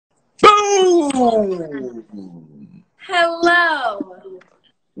Boom! Hello.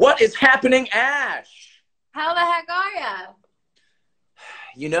 What is happening, Ash? How the heck are ya?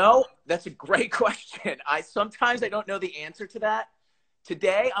 You know, that's a great question. Sometimes I don't know the answer to that.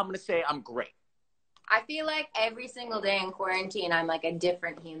 Today, I'm going to say I'm great. I feel like every single day in quarantine, I'm like a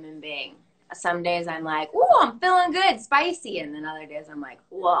different human being. Some days I'm like, ooh, I'm feeling good, spicy. And then other days I'm like,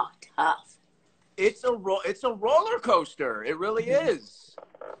 whoa, tough. It's a roller coaster. It really is.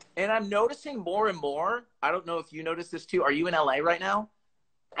 And I'm noticing more and more. I don't know if you notice this too. Are you in LA right now?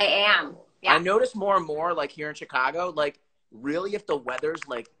 I am. Yeah. I notice more and more, like here in Chicago, like really if the weather's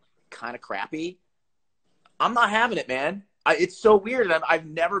like kind of crappy, I'm not having it, man. It's so weird. I've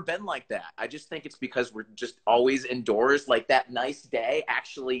never been like that. I just think it's because we're just always indoors. Like that nice day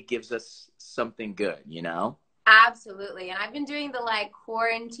actually gives us something good, you know? Absolutely. And I've been doing the like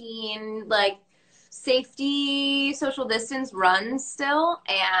quarantine, like safety, social distance runs still.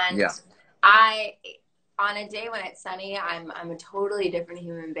 And Yeah. on a day when it's sunny, I'm a totally different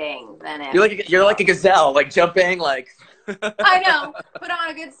human being than it. You're like a gazelle, like jumping, like. I know. Put on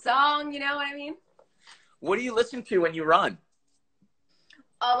a good song, you know what I mean? What do you listen to when you run?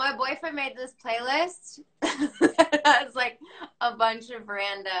 Oh, my boyfriend made this playlist that has like a bunch of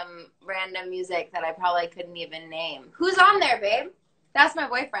random music that I probably couldn't even name. Who's on there, babe? That's my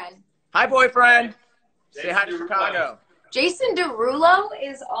boyfriend. Hi, boyfriend. Jason Say hi to Derulo. Chicago. Jason Derulo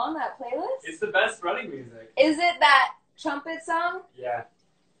is on that playlist? It's the best running music. Is it that trumpet song? Yeah.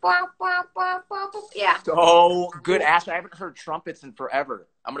 Yeah. So good, Ash. I haven't heard trumpets in forever.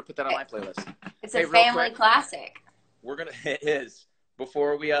 I'm going to put that on my playlist. It's Hey, a real family quick. classic. It is.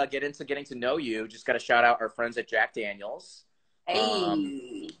 Before we get into getting to know you, just got to shout out our friends at Jack Daniels.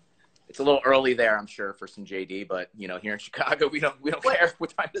 Hey. It's a little early there, I'm sure, for some JD, but you know, here in Chicago, we don't care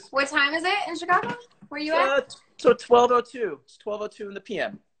what time it is. What time is it in Chicago? Where you at? So 12:02. It's 12:02 in the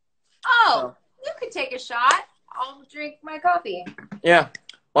PM. Oh, you could take a shot. I'll drink my coffee. Yeah.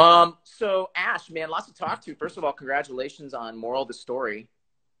 So Ash, man, lots to talk to. First of all, congratulations on Moral the Story.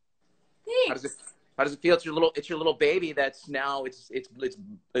 Thanks. How does it feel? It's your little baby that's now it's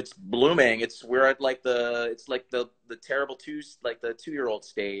blooming. We're at like the terrible the 2-year-old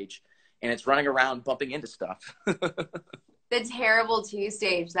stage, and it's running around bumping into stuff. The terrible 2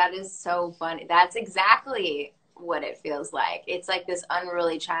 stage. That is so funny. That's exactly what it feels like. It's like this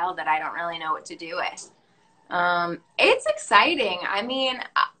unruly child that I don't really know what to do with. It's exciting. I mean,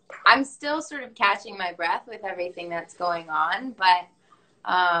 I'm still sort of catching my breath with everything that's going on, but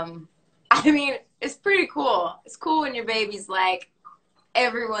I mean, it's pretty cool. It's cool when your baby's like,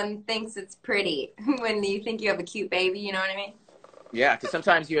 everyone thinks it's pretty when you think you have a cute baby, you know what I mean? Yeah, because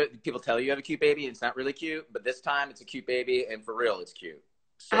sometimes people tell you have a cute baby and it's not really cute, but this time it's a cute baby and for real it's cute.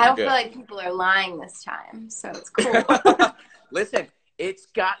 So I don't feel like people are lying this time, so it's cool. Listen, it's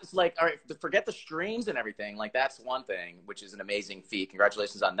like, all right, forget the streams and everything. Like that's one thing, which is an amazing feat.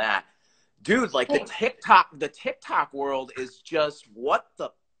 Congratulations on that. Dude, like the TikTok world is just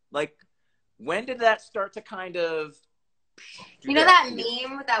when did that start to kind of You know that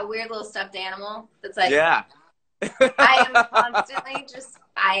meme with that weird little stuffed animal that's like, yeah. I am constantly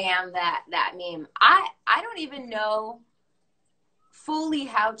I am that meme. I don't even know fully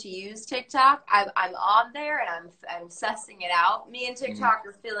how to use TikTok. I'm on there and I'm sussing it out. Me and TikTok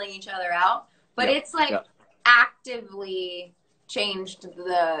are filling each other out, but it's like actively changed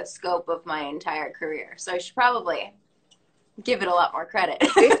the scope of my entire career. So I should probably give it a lot more credit.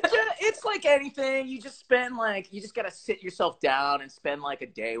 It's like anything. You just got to sit yourself down and spend like a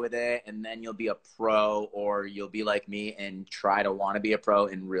day with it, and then you'll be a pro, or you'll be like me and try to want to be a pro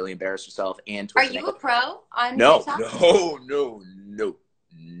and really embarrass yourself. Are you a pro on TikTok? No.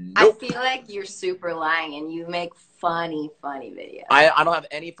 I feel like you're super lying and you make funny videos. I don't have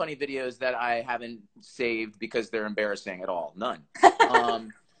any funny videos that I haven't saved because they're embarrassing at all. None.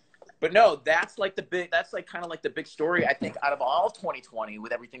 But no, that's kind of like the big story, I think, out of all of 2020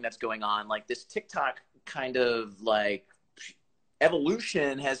 with everything that's going on. Like this TikTok kind of like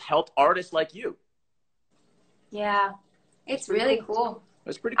evolution has helped artists like you. Yeah, it's really cool.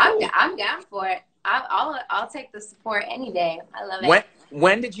 It's pretty cool. I'm down for it. I'll take the support any day. I love it.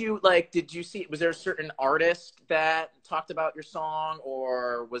 When did you see, was there a certain artist that talked about your song,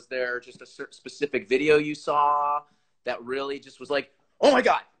 or was there just a certain specific video you saw that really just was like, oh my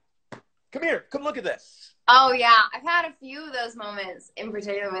God, come here, come look at this? Oh yeah, I've had a few of those moments in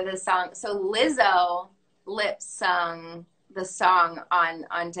particular with this song. So Lizzo lip sung the song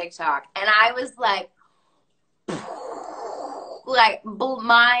on TikTok, and I was like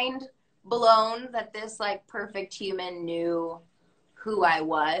mind blown that this like perfect human knew who I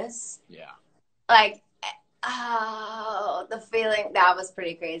was. Yeah. Like Oh, the feeling that was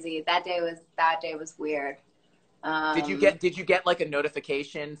pretty crazy. That day was weird. Did you get like a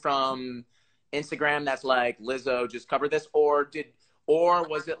notification from Instagram that's like Lizzo just covered this, or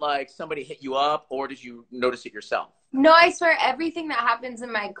was it like somebody hit you up, or did you notice it yourself? No, I swear everything that happens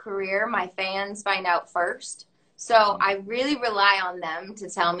in my career, my fans find out first. So I really rely on them to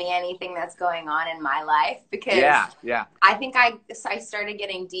tell me anything that's going on in my life, because yeah. I think I started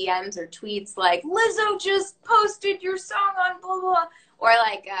getting DMs or tweets like, Lizzo just posted your song on blah, blah, or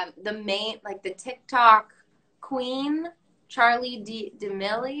like the TikTok queen, Charlie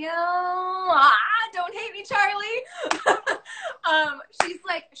D'Amelio. Don't hate me, Charlie.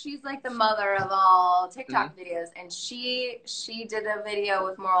 She's like the mother of all TikTok videos, and she did a video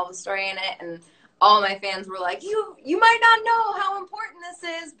with moral of the story in it, and all my fans were like, you might not know how important this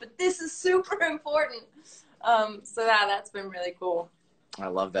is, but this is super important. So that's been really cool. I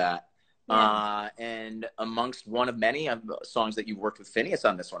love that. Yeah. And amongst one of many songs that you've worked with Finneas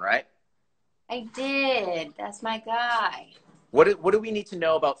on this one, right? I did. That's my guy. What do we need to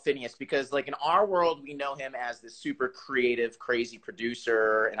know about Finneas? Because like in our world, we know him as this super creative, crazy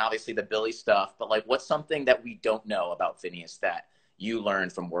producer, and obviously the Billy stuff. But like, what's something that we don't know about Finneas that you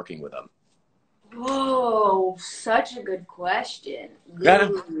learned from working with him? Whoa, such a good question.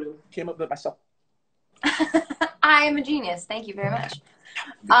 Came up with it myself. I am a genius. Thank you very much.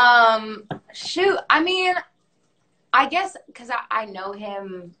 Shoot, I mean, I guess because I know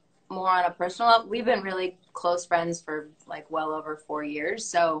him more on a personal level. We've been really close friends for like well over 4 years.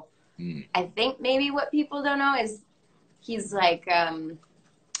 So I think maybe what people don't know is he's like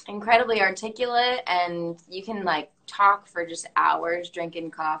incredibly articulate, and you can like talk for just hours drinking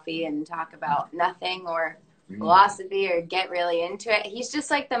coffee and talk about nothing or philosophy or get really into it. He's just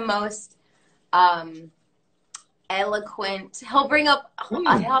like the most eloquent. He'll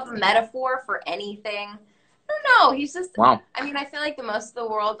have a metaphor for anything. I don't know. He's just, wow. I mean, I feel like the most of the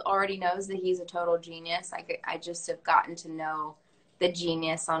world already knows that he's a total genius. I just have gotten to know the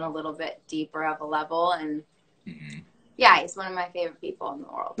genius on a little bit deeper of a level. And yeah, he's one of my favorite people in the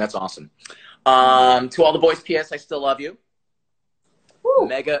world. That's awesome. To all the boys, P.S. I still love you. Woo.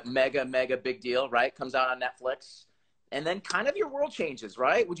 Mega big deal, right? Comes out on Netflix. And then kind of your world changes,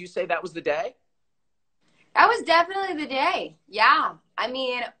 right? Would you say that was the day? That was definitely the day. Yeah. I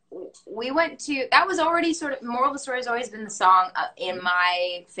mean, that was already sort of, Moral of the Story has always been the song in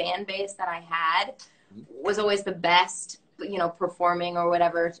my fan base that I had, was always the best, performing or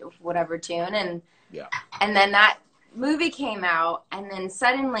whatever tune. And, and then that movie came out, and then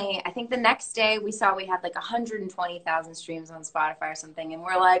suddenly, I think the next day we had like 120,000 streams on Spotify or something, and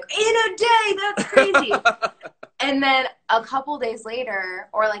we're like, in a day, that's crazy. And then a couple days later,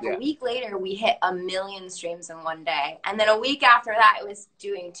 or like a week later, we hit 1 million streams in one day. And then a week after that, it was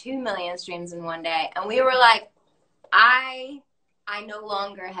doing 2 million streams in one day. And we were like, I no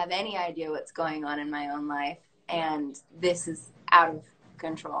longer have any idea what's going on in my own life, and this is out of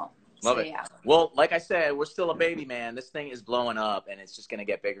control. Love it. Yeah. Well, like I said, we're still a baby, man. This thing is blowing up, and it's just going to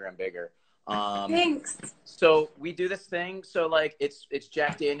get bigger and bigger. Thanks. So we do this thing. So like it's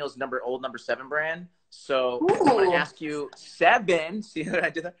Jack Daniel's old number 7 brand. So I'm going to ask you 7. See what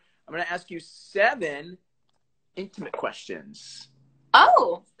I did there? I'm going to ask you 7 intimate questions.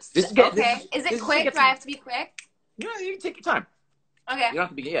 Oh, okay. Is it quick? Do I have to be quick? Yeah, you can take your time. Okay. You don't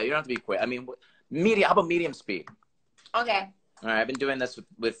have to be quick. I mean, how about medium speed? Okay. All right, I've been doing this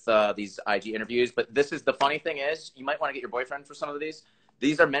with these IG interviews, but the funny thing is, you might want to get your boyfriend for some of these.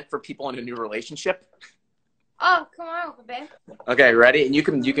 These are meant for people in a new relationship. Oh, come on, babe. Okay, ready? And you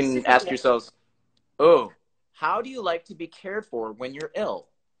can ask yourselves, how do you like to be cared for when you're ill?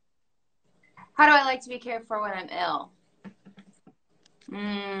 How do I like to be cared for when I'm ill?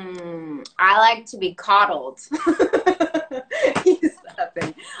 I like to be coddled. He's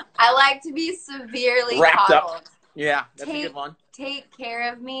laughing. I like to be severely wrapped coddled. Up. Yeah, that's a good one. Take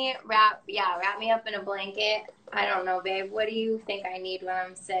care of me. Wrap me up in a blanket. I don't know, babe. What do you think I need when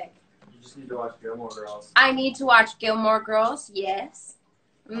I'm sick? You just need to watch Gilmore Girls. I need to watch Gilmore Girls, yes.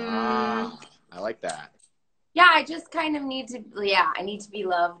 I like that. Yeah, I just kind of need to, I need to be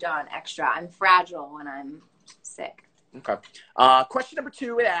loved on extra. I'm fragile when I'm sick. Okay. Question number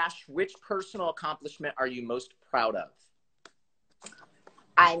 2 with Ash. Which personal accomplishment are you most proud of?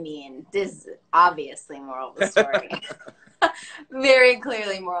 I mean, this is obviously moral of the story. Very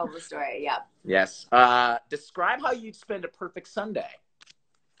clearly moral of the story, yep. Yes. Describe how you'd spend a perfect Sunday.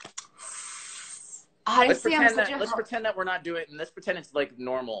 Honestly, let's pretend that we're not doing it, and let's pretend it's like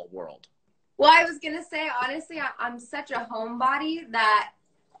normal world. Well, I was going to say, honestly, I'm such a homebody that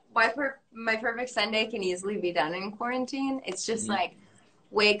my perfect Sunday can easily be done in quarantine. It's just like,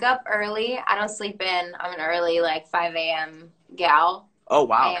 wake up early. I don't sleep in. I'm an early, like 5 a.m. gal. Oh,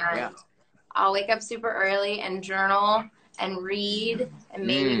 wow. And Yeah. I'll wake up super early and journal and read and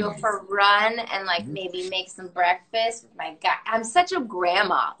maybe go for a run and like maybe make some breakfast with my guy. I'm such a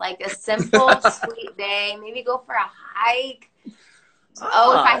grandma. Like a simple, sweet day. Maybe go for a hike.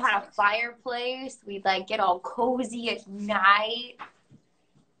 Oh, if I had a fireplace, we'd like get all cozy at night.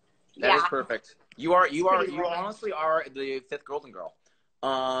 That is perfect. You lame. honestly are the fifth Golden Girl.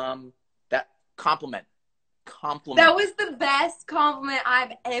 That compliment. That was the best compliment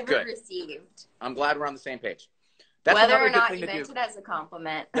I've ever received. I'm glad we're on the same page. That's Whether another or good not thing you to meant do. it as a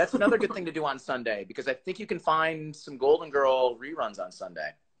compliment. That's another good thing to do on Sunday, because I think you can find some Golden Girl reruns on Sunday.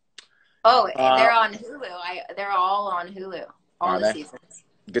 Oh, they're on Hulu. They're all on Hulu. All the seasons.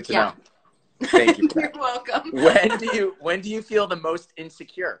 Good to know. Thank you for that. You're welcome. When do you feel the most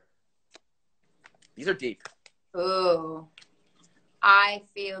insecure? These are deep. Ooh. I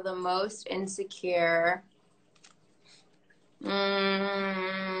feel the most insecure.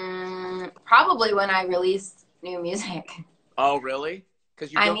 Probably when I release new music. Oh, really?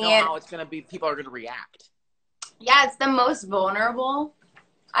 Because you don't know how it's going to be. People are going to react. Yeah, it's the most vulnerable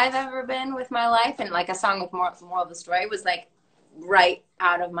I've ever been with my life. And like a song with more of the story was like right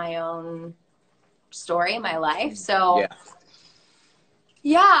out of my own story, my life. So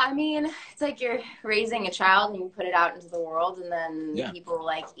yeah, I mean, it's like you're raising a child and you put it out into the world, and then people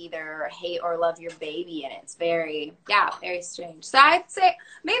like either hate or love your baby, and it's very strange. So I'd say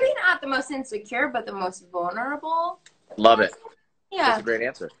maybe not the most insecure, but the most vulnerable. Love it. Yeah. That's a great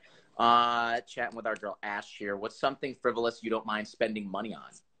answer. Chatting with our girl Ash here. What's something frivolous you don't mind spending money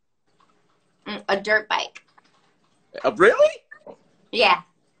on? A dirt bike. Really? Yeah.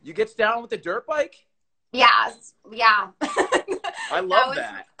 You get down with the dirt bike? Yeah. I love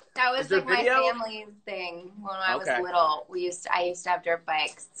that. That was like my family's thing when I was little. I used to have dirt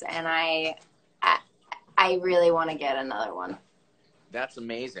bikes, and I really want to get another one. That's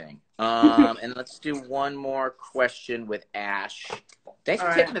amazing. And let's do one more question with Ash. Thanks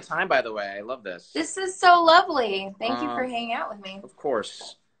for taking the time, by the way. I love this. This is so lovely. Thank you for hanging out with me. Of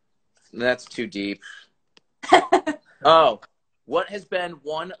course. That's too deep. Oh, what has been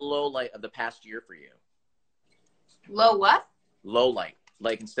one low light of the past year for you? Low what? Low light.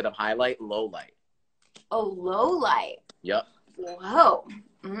 Like instead of highlight, low light. Oh, low light. Yep. Whoa.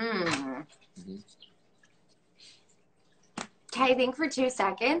 Can I think for 2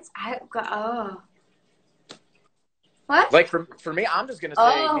 seconds? What? Like for me, I'm just gonna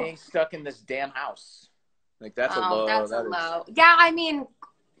say being stuck in this damn house. Like that's a low. That's a low. Yeah, I mean,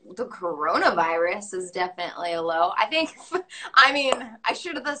 the coronavirus is definitely a low. I think. I mean, I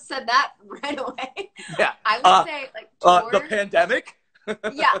should have just said that right away. Yeah. I would say like the pandemic.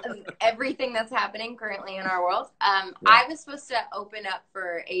 Yeah, everything that's happening currently in our world. I was supposed to open up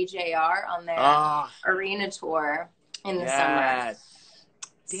for AJR on their arena tour in the summer.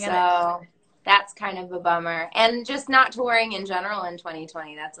 So that's kind of a bummer. And just not touring in general in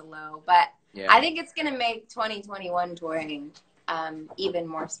 2020, that's a low. But I think it's going to make 2021 touring even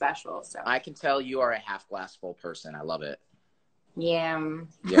more special. So I can tell you are a half glass full person. I love it. Yeah.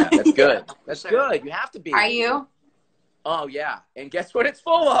 Yeah, that's good. That's good. You have to be. Are you? Oh, yeah. And guess what it's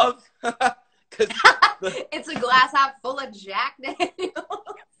full of? It's a glass half full of Jack Daniels.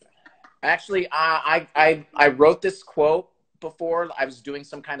 Actually, I wrote this quote before. I was doing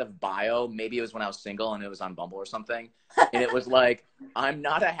some kind of bio. Maybe it was when I was single and it was on Bumble or something. And it was like, I'm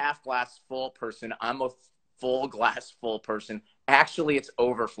not a half glass full person. I'm a full glass full person. Actually, it's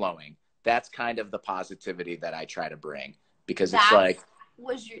overflowing. That's kind of the positivity that I try to bring, because it's like.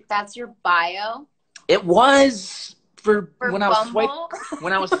 That's your bio? It was for when Bumble?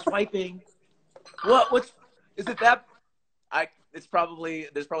 I was swiping. What's is it that there's probably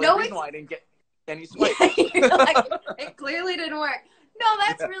a reason why I didn't get any swipes. You're like, it clearly didn't work. No,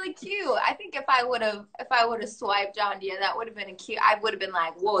 that's really cute. I think if I would have swiped on you, that would have been I would have been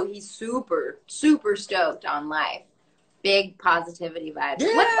like, whoa, he's super, super stoked on life. Big positivity vibes.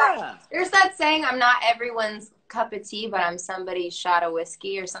 Yeah. There's that saying, I'm not everyone's cup of tea, but I'm somebody's shot of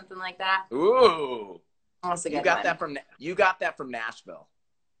whiskey or something like that. Ooh. That's a good you got that from Nashville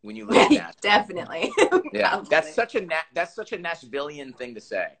when you lived in Nashville. Definitely. Yeah. That's such a Nashvilleian thing to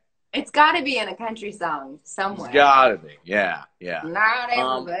say. It's got to be in a country song somewhere. It's got to be. Yeah. Yeah. Not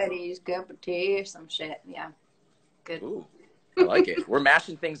everybody's cup of tea or some shit. Yeah. Good. Ooh. I like it. We're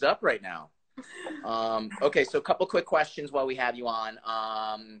mashing things up right now. Okay, so a couple quick questions while we have you on.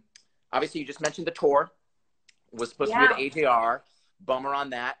 Obviously, you just mentioned the tour was supposed to be with AJR. Bummer on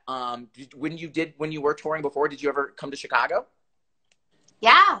that. When you were touring before, did you ever come to Chicago?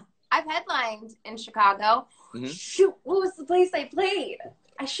 Yeah, I've headlined in Chicago. Mm-hmm. Shoot, what was the place I played?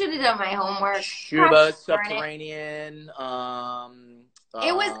 I should have done my homework. Shuba, Gosh, darn it. Subterranean.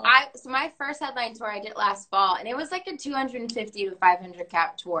 It was so my first headline tour I did last fall, and it was like a 250 to 500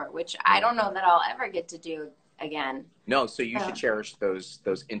 cap tour, which I don't know that I'll ever get to do again. No, so you should cherish those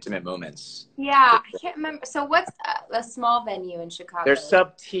intimate moments. Yeah, I can't remember. So what's a small venue in Chicago? There's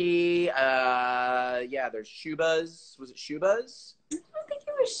Sub T. Yeah, there's Shuba's. Was it Shuba's? I don't think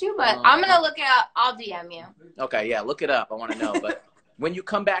it was Shuba. I'm gonna look it up. I'll DM you. Okay, yeah, look it up. I want to know. But when you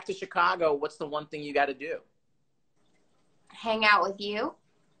come back to Chicago, what's the one thing you got to do? Hang out with you.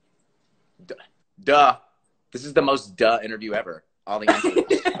 Duh. This is the most duh interview ever. All the answers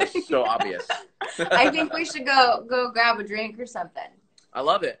are so obvious. I think we should go grab a drink or something. I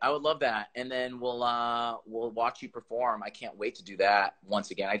love it. I would love that. And then we'll watch you perform. I can't wait to do that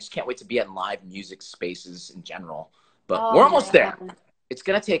once again. I just can't wait to be at live music spaces in general. But we're almost there. It's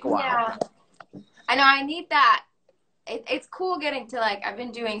going to take a while. Yeah. I know. I need that. It's cool getting to, like, I've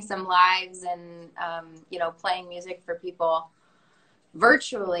been doing some lives and, you know, playing music for people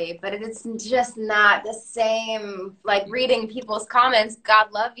virtually, but it's just not the same, like, reading people's comments,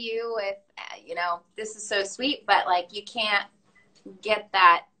 God love you, with, you know, this is so sweet, but, like, you can't get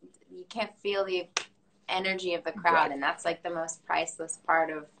that, you can't feel the energy of the crowd, right. And that's, like, the most priceless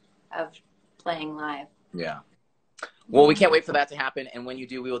part of playing live. Yeah. Well, we can't wait for that to happen, and when you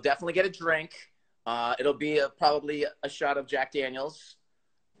do, we will definitely get a drink. It'll be probably a shot of Jack Daniels.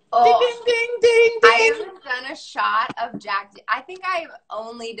 Oh, ding, ding, ding, ding. I haven't done a shot of Jack. I think I've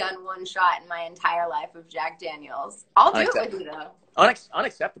only done one shot in my entire life of Jack Daniels. I'll do it with you, though.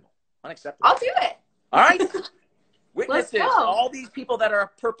 Unacceptable. I'll do it. All right. Witnesses. All these people that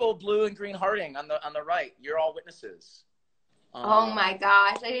are purple, blue, and green hearting on the right. You're all witnesses. Oh my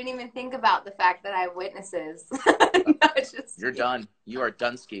gosh. I didn't even think about the fact that I have witnesses. You're done. You are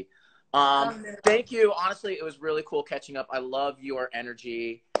Dunsky. Thank you. Honestly, it was really cool catching up. I love your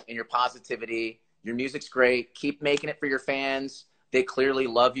energy and your positivity. Your music's great. Keep making it for your fans. They clearly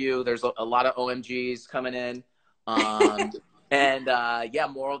love you. There's a lot of OMGs coming in. And yeah,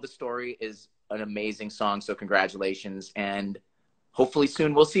 moral of the story is an amazing song. So congratulations. And hopefully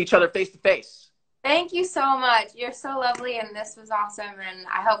soon we'll see each other face to face. Thank you so much. You're so lovely. And this was awesome. And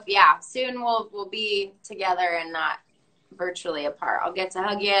I hope, yeah, soon we'll be together and not virtually apart. I'll get to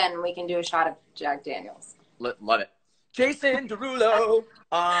hug you and we can do a shot of Jack Daniels. Love it. Jason Derulo.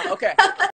 Okay.